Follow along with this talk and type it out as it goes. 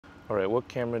All right, what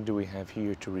camera do we have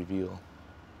here to reveal?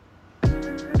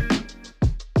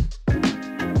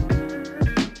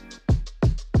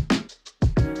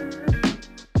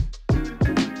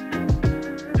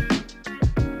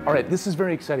 All right, this is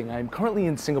very exciting. I'm currently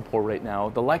in Singapore right now.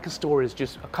 The Leica store is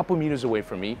just a couple meters away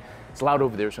from me. It's loud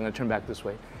over there, so I'm gonna turn back this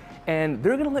way. And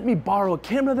they're gonna let me borrow a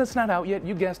camera that's not out yet.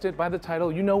 You guessed it by the title.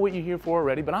 You know what you're here for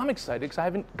already, but I'm excited because I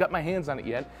haven't got my hands on it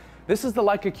yet. This is the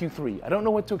Leica Q3. I don't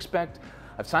know what to expect.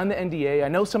 I've signed the NDA. I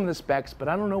know some of the specs, but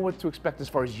I don't know what to expect as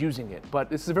far as using it. But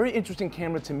this is a very interesting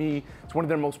camera to me. It's one of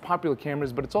their most popular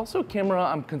cameras, but it's also a camera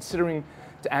I'm considering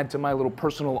to add to my little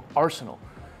personal arsenal.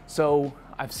 So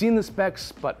I've seen the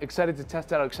specs, but excited to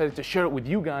test it out, excited to share it with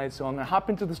you guys. So I'm gonna hop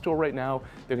into the store right now.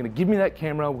 They're gonna give me that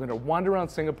camera. We're gonna wander around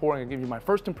Singapore. I'm gonna give you my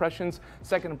first impressions,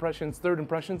 second impressions, third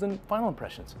impressions, and final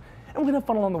impressions. And we're gonna have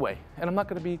fun along the way. And I'm not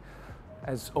gonna be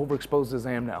as overexposed as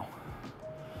I am now.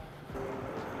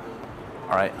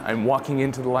 All right, I'm walking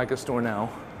into the Leica store now.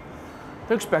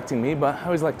 They're expecting me, but I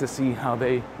always like to see how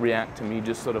they react to me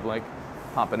just sort of like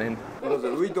hopping in.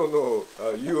 We don't know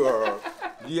you are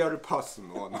real person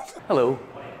or not. Hello,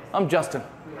 I'm Justin.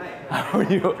 How are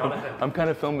you? I'm kind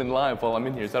of filming live while I'm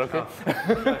in here. Is that okay?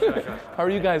 Sure. How are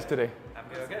you guys today? I'm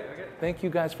good. Thank you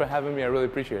guys for having me. I really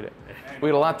appreciate it. We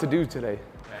had a lot to do today.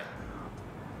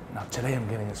 Now today I'm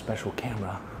getting a special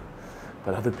camera,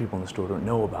 but other people in the store don't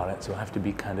know about it, so I have to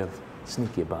be kind of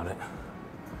sneaky about it.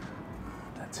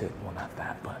 That's it. Well, not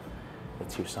that, but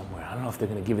it's here somewhere. I don't know if they're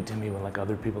gonna give it to me when like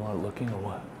other people aren't looking or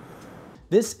what.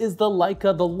 This is the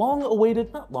Leica, the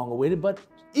long-awaited, not long-awaited, but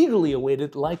eagerly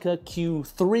awaited Leica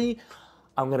Q3.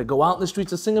 I'm gonna go out in the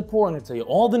streets of Singapore. I'm gonna tell you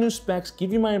all the new specs,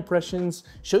 give you my impressions,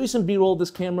 show you some B-roll of this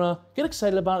camera, get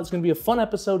excited about it. It's gonna be a fun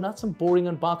episode, not some boring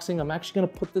unboxing. I'm actually gonna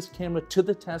put this camera to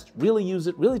the test, really use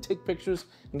it, really take pictures,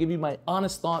 and give you my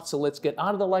honest thoughts. So let's get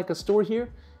out of the Leica store here,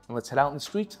 and let's head out in the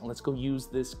street, and let's go use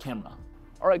this camera.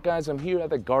 All right, guys, I'm here at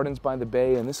the Gardens by the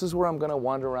Bay, and this is where I'm gonna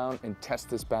wander around and test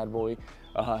this bad boy,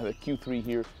 the Q3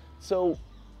 here. So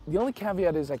the only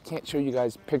caveat is I can't show you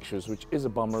guys pictures, which is a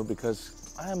bummer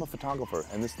because I am a photographer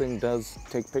and this thing does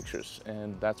take pictures,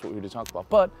 and that's what we're here to talk about.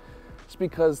 But it's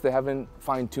because they haven't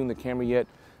fine-tuned the camera yet.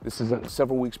 This is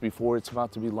several weeks before it's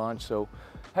about to be launched, so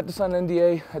had to sign an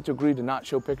NDA, had to agree to not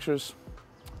show pictures.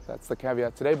 That's the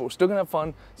caveat today, but we're still gonna have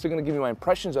fun. Still gonna give you my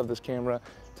impressions of this camera,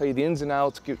 tell you the ins and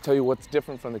outs, tell you what's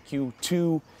different from the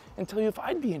Q2, and tell you if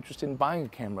I'd be interested in buying a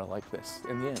camera like this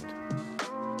in the end.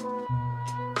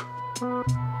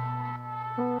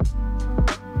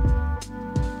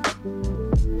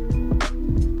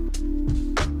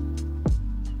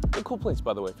 It's a cool place,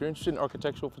 by the way. If you're interested in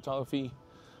architectural photography,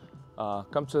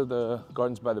 come to the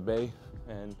Gardens by the Bay,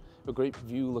 and a great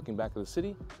view looking back at the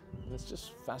city. And it's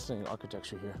just fascinating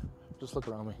architecture here. Just look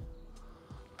around me.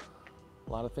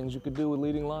 A lot of things you could do with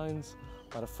leading lines,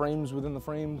 a lot of frames within the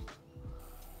frames.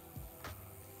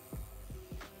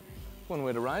 One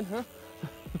way to ride, huh?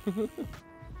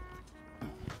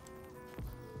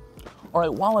 All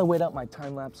right, while I wait out my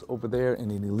time lapse over there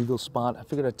in an illegal spot, I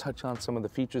figured I'd touch on some of the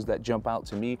features that jump out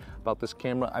to me about this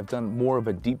camera. I've done more of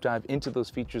a deep dive into those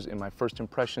features in my first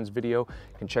impressions video.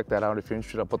 You can check that out if you're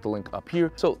interested. I'll put the link up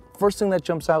here. So first thing that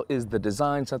jumps out is the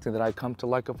design. Something that I come to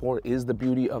Leica for is the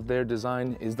beauty of their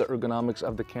design, is the ergonomics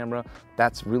of the camera.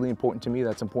 That's really important to me.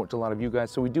 That's important to a lot of you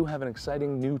guys. So we do have an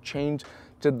exciting new change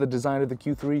to the design of the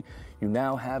Q3. You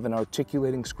now have an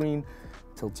articulating screen.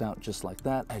 Tilts out just like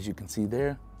that, as you can see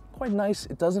there. Quite nice.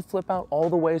 It doesn't flip out all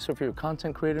the way, so if you're a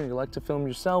content creator and you like to film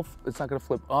yourself, it's not going to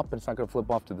flip up and it's not going to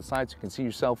flip off to the side, so you can see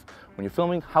yourself when you're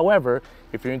filming. However,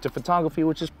 if you're into photography,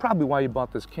 which is probably why you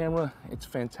bought this camera, it's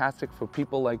fantastic for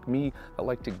people like me that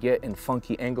like to get in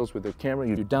funky angles with their camera.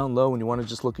 You're down low and you want to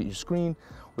just look at your screen,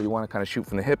 or you want to kind of shoot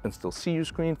from the hip and still see your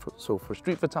screen. So for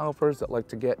street photographers that like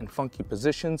to get in funky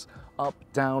positions, up,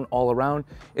 down, all around,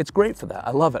 it's great for that.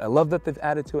 I love it. I love that they've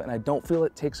added to it, and I don't feel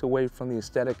it takes away from the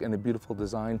aesthetic and the beautiful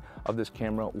design of this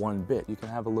camera one bit. You can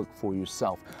have a look for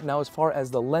yourself. Now, as far as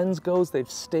the lens goes, they've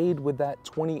stayed with that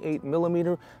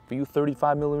 28mm. For you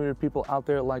 35mm people out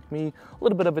there like me, a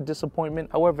little bit of a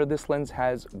disappointment. However, this lens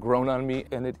has grown on me,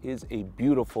 and it is a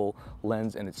beautiful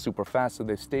lens, and it's super fast. So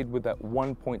they've stayed with that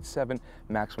 1.7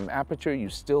 maximum aperture. You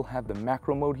still have the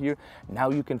macro mode here. Now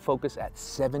you can focus at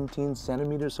 17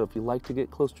 centimeters. So if you like to get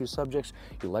close to your subjects,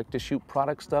 you like to shoot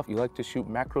product stuff, you like to shoot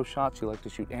macro shots, you like to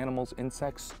shoot animals,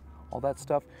 insects, all that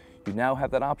stuff, you now have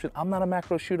that option. I'm not a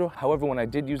macro shooter. However, when I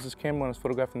did use this camera when I was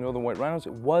photographing northern white rhinos,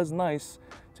 it was nice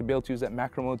to be able to use that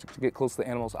macro mode to get close to the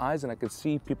animal's eyes, and I could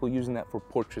see people using that for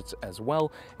portraits as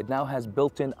well. It now has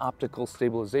built-in optical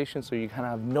stabilization, so you kind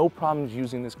of have no problems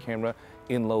using this camera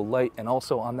in low light. And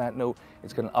also on that note,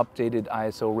 it's got an updated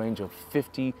ISO range of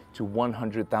 50 to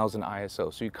 100,000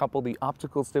 ISO. So you couple the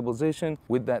optical stabilization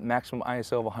with that maximum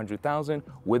ISO of 100,000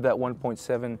 with that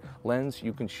 1.7 lens,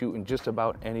 you can shoot in just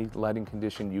about any lighting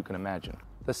condition you can imagine.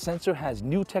 The sensor has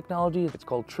new technology. It's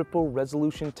called triple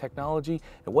resolution technology.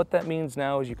 And what that means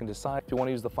now is you can decide if you want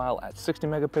to use the file at 60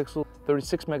 megapixels,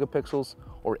 36 megapixels,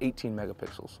 or 18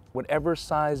 megapixels. Whatever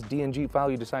size DNG file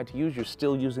you decide to use, you're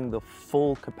still using the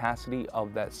full capacity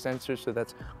of that sensor. So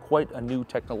that's quite a new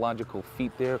technological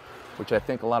feat there, which I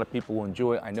think a lot of people will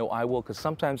enjoy. I know I will, because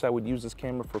sometimes I would use this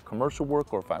camera for commercial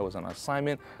work, or if I was on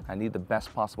assignment, I need the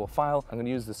best possible file. I'm gonna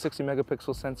use the 60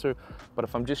 megapixel sensor, but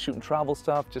if I'm just shooting travel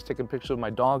stuff, just taking pictures of my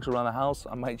dogs around the house,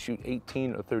 I might shoot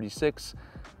 18 or 36.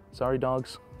 Sorry,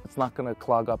 dogs. It's not gonna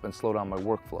clog up and slow down my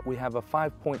workflow. We have a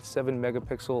 5.7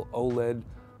 megapixel OLED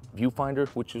viewfinder,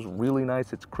 which is really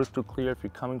nice. It's crystal clear. If you're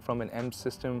coming from an M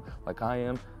system like I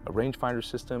am, a rangefinder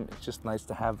system, it's just nice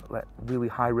to have that really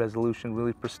high resolution,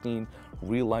 really pristine,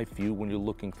 real life view when you're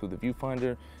looking through the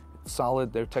viewfinder. It's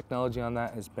solid. Their technology on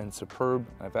that has been superb.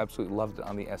 I've absolutely loved it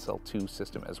on the SL2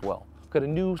 system as well. Got a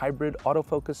new hybrid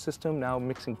autofocus system, now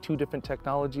mixing two different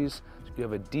technologies. So you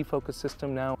have a defocus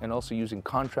system now, and also using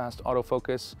contrast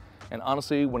autofocus. And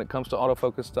honestly, when it comes to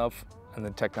autofocus stuff and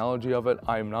the technology of it,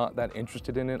 I'm not that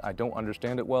interested in it. I don't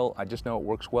understand it well. I just know it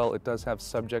works well. It does have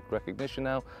subject recognition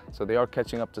now, so they are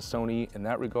catching up to Sony in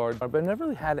that regard. But I've never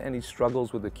really had any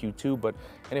struggles with the Q2, but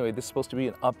anyway, this is supposed to be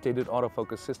an updated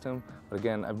autofocus system. But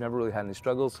again, I've never really had any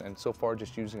struggles, and so far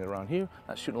just using it around here.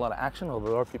 Not shooting a lot of action,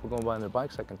 although there are people going by on their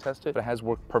bikes, I can test it, but it has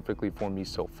worked perfectly for me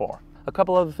so far. A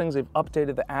couple other things, they've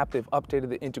updated the app, they've updated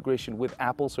the integration with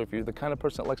Apple. So if you're the kind of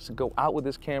person that likes to go out with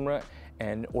this camera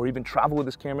or even travel with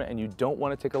this camera and you don't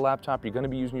want to take a laptop, you're going to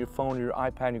be using your phone or your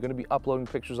iPad, you're going to be uploading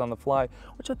pictures on the fly,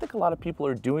 which I think a lot of people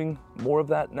are doing more of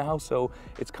that now. So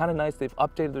it's kind of nice. They've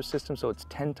updated their system so it's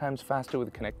 10 times faster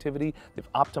with the connectivity.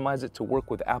 They've optimized it to work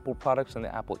with Apple products and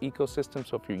the Apple ecosystem.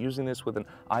 So if you're using this with an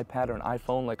iPad or an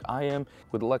iPhone like I am,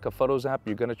 with the Leica Photos app,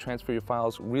 you're going to transfer your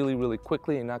files really, really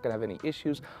quickly and not going to have any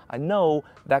issues. I know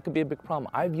that could be a big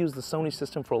problem. I've used the Sony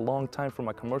system for a long time for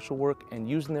my commercial work, and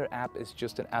using their app is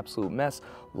just an absolute mess.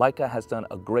 Leica has done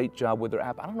a great job with their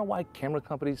app. I don't know why camera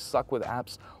companies suck with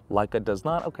apps. Leica does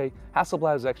not. Okay,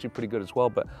 Hasselblad is actually pretty good as well,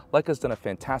 but Leica's done a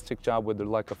fantastic job with their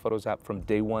Leica Photos app from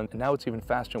day one, and now it's even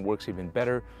faster and works even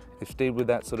better. They've stayed with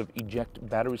that sort of eject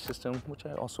battery system, which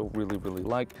I also really, really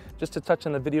like. Just to touch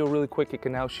on the video really quick, it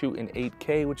can now shoot in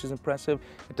 8K, which is impressive.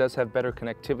 It does have better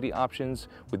connectivity options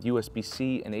with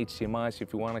USB-C and HDMI, so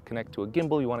if you want to connect to a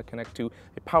gimbal, you want to connect to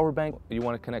a power bank, you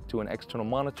want to connect to an external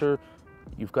monitor,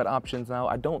 you've got options now.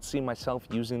 I don't see myself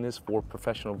using this for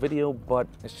professional video, but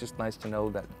it's just nice to know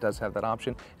that it does have that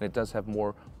option, and it does have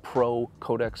more pro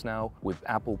codecs now with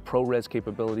Apple ProRes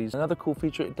capabilities. Another cool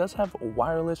feature, it does have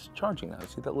wireless charging now. You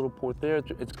see that little port there?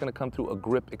 It's going to come through a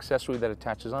grip accessory that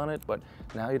attaches on it, but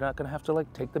now you're not going to have to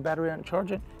like take the battery out and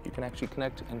charge it. You can actually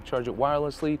connect and charge it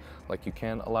wirelessly like you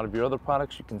can a lot of your other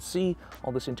products. You can see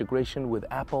all this integration with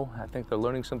Apple. I think they're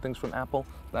learning some things from Apple.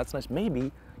 That's nice.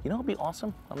 Maybe, you know, it'd be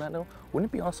awesome on that note.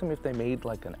 Wouldn't it be awesome if they made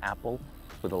like an Apple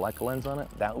with a Leica lens on it?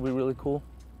 That would be really cool.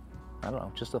 I don't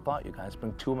know, just a thought, you guys.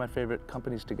 Bring two of my favorite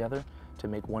companies together to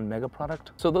make one mega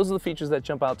product. So those are the features that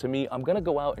jump out to me. I'm gonna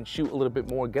go out and shoot a little bit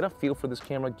more, get a feel for this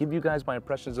camera, give you guys my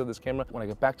impressions of this camera. When I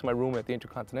get back to my room at the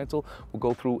InterContinental, we'll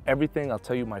go through everything. I'll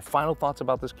tell you my final thoughts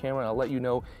about this camera, and I'll let you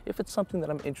know if it's something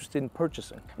that I'm interested in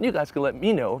purchasing. And you guys can let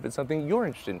me know if it's something you're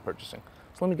interested in purchasing.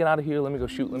 So let me get out of here, let me go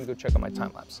shoot, let me go check out my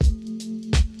time lapse.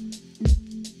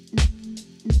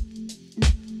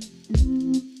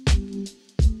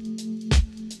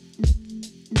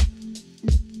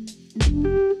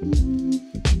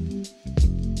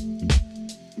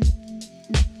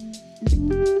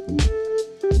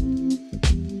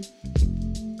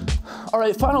 All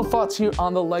right, final thoughts here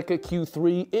on the Leica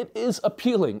Q3. It is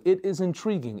appealing, it is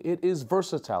intriguing, it is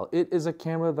versatile. It is a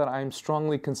camera that I'm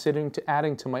strongly considering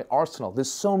adding to my arsenal.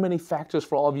 There's so many factors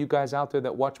for all of you guys out there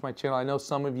that watch my channel. I know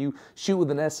some of you shoot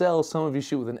with an SL, some of you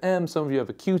shoot with an M, some of you have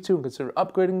a Q2 and consider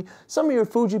upgrading. Some of you are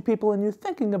Fuji people and you're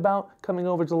thinking about coming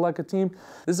over to the Leica team.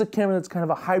 This is a camera that's kind of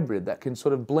a hybrid that can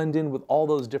sort of blend in with all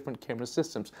those different camera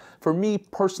systems. For me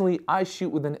personally, I shoot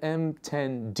with an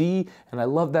M10D and I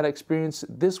love that experience.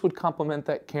 This would complement complement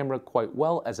that camera quite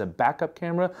well as a backup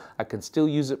camera. I can still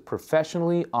use it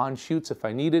professionally on shoots if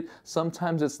I need it.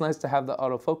 Sometimes it's nice to have the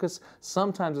autofocus.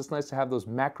 Sometimes it's nice to have those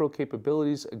macro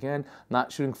capabilities. Again,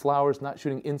 not shooting flowers, not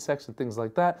shooting insects and things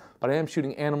like that, but I am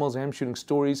shooting animals, I am shooting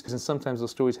stories, and sometimes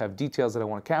those stories have details that I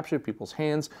want to capture, people's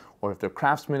hands, or if they're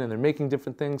craftsmen and they're making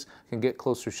different things, I can get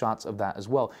closer shots of that as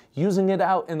well. Using it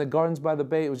out in the gardens by the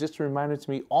bay, it was just a reminder to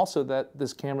me also that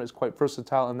this camera is quite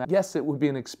versatile, and that yes, it would be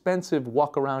an expensive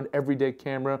walk around everyday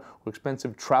camera or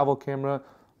expensive travel camera,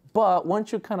 but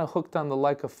once you're kind of hooked on the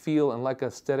Leica feel and Leica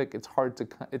aesthetic, it's hard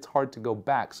to go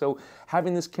back. So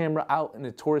having this camera out in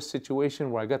a tourist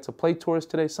situation where I got to play tourist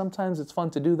today, sometimes it's fun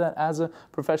to do that as a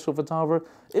professional photographer.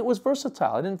 It was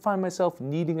versatile. I didn't find myself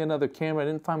needing another camera. I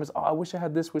didn't find myself, oh, I wish I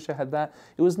had this, wish I had that.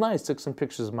 It was nice. Took some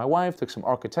pictures of my wife, took some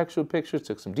architectural pictures,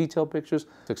 took some detailed pictures,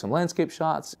 took some landscape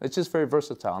shots. It's just very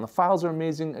versatile. And the files are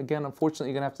amazing. Again,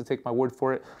 unfortunately, you're gonna have to take my word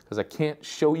for it because I can't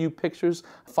show you pictures.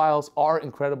 Files are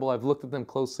incredible. I've looked at them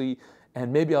closely,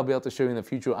 and maybe I'll be able to show you in the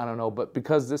future, I don't know, but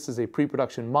because this is a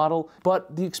pre-production model.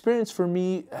 But the experience for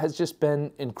me has just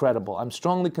been incredible. I'm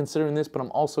strongly considering this, but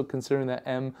I'm also considering that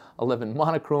M11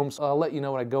 monochrome, so I'll let you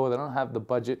know when I go with it. I don't have the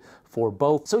budget for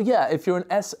both. So yeah, if you're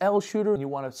an SL shooter and you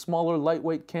want a smaller,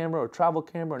 lightweight camera or travel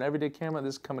camera, an everyday camera,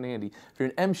 this is coming in handy. If you're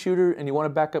an M shooter and you want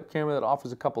a backup camera that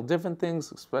offers a couple different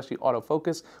things, especially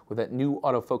autofocus, with that new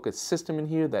autofocus system in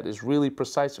here that is really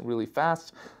precise and really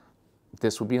fast,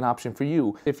 this would be an option for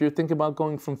you. If you're thinking about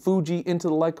going from Fuji into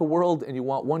the Leica world and you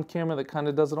want one camera that kind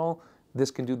of does it all, this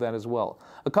can do that as well.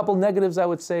 A couple negatives, I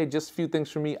would say, just a few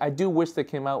things for me. I do wish they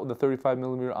came out with a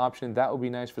 35mm option. That would be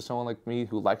nice for someone like me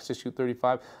who likes to shoot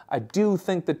 35. I do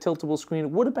think the tiltable screen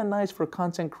would have been nice for a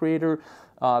content creator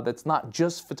that's not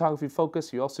just photography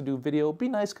focused. You also do video. It'd be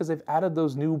nice because they've added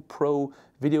those new pro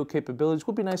video capabilities. It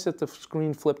would be nice if the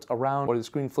screen flipped around or the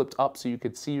screen flipped up so you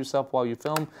could see yourself while you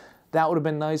film. That would have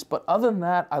been nice, but other than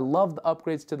that, I love the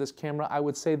upgrades to this camera. I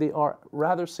would say they are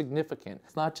rather significant.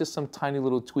 It's not just some tiny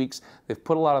little tweaks. They've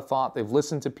put a lot of thought, they've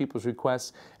listened to people's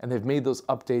requests, and they've made those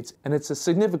updates, and it's a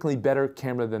significantly better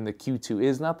camera than the Q2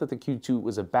 is. Not that the Q2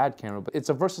 was a bad camera, but it's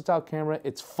a versatile camera,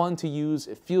 it's fun to use,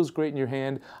 it feels great in your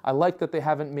hand. I like that they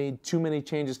haven't made too many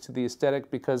changes to the aesthetic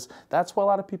because that's why a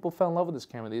lot of people fell in love with this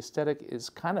camera. The aesthetic is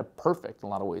kind of perfect in a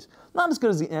lot of ways. Not as good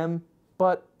as the M,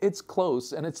 but it's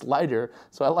close and it's lighter,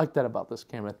 so I like that about this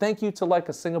camera. Thank you to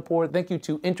Leica Singapore. Thank you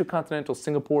to InterContinental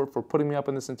Singapore for putting me up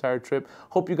on this entire trip.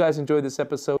 Hope you guys enjoyed this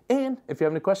episode. And if you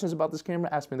have any questions about this camera,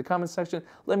 ask me in the comment section.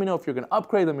 Let me know if you're gonna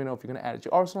upgrade. Let me know if you're gonna add it to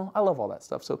your arsenal. I love all that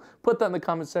stuff, so put that in the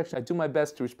comment section. I do my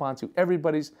best to respond to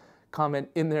everybody's comment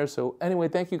in there. So anyway,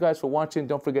 thank you guys for watching.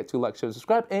 Don't forget to like, share,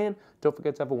 subscribe, and don't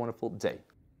forget to have a wonderful day.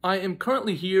 I am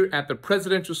currently here at the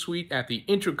Presidential Suite at the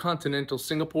InterContinental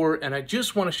Singapore, and I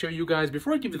just want to show you guys,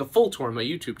 before I give you the full tour on my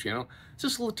YouTube channel,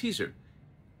 just a little teaser.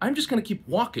 I'm just going to keep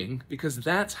walking because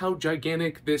that's how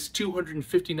gigantic this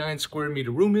 259 square meter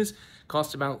room is.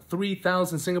 Costs about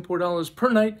 3,000 Singapore dollars per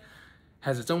night.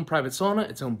 Has its own private sauna,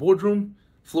 its own boardroom,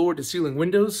 floor to ceiling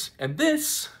windows, and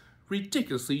this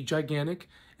ridiculously gigantic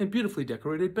and beautifully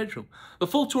decorated bedroom. The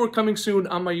full tour coming soon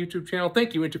on my YouTube channel.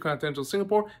 Thank you, InterContinental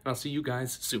Singapore, and I'll see you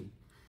guys soon.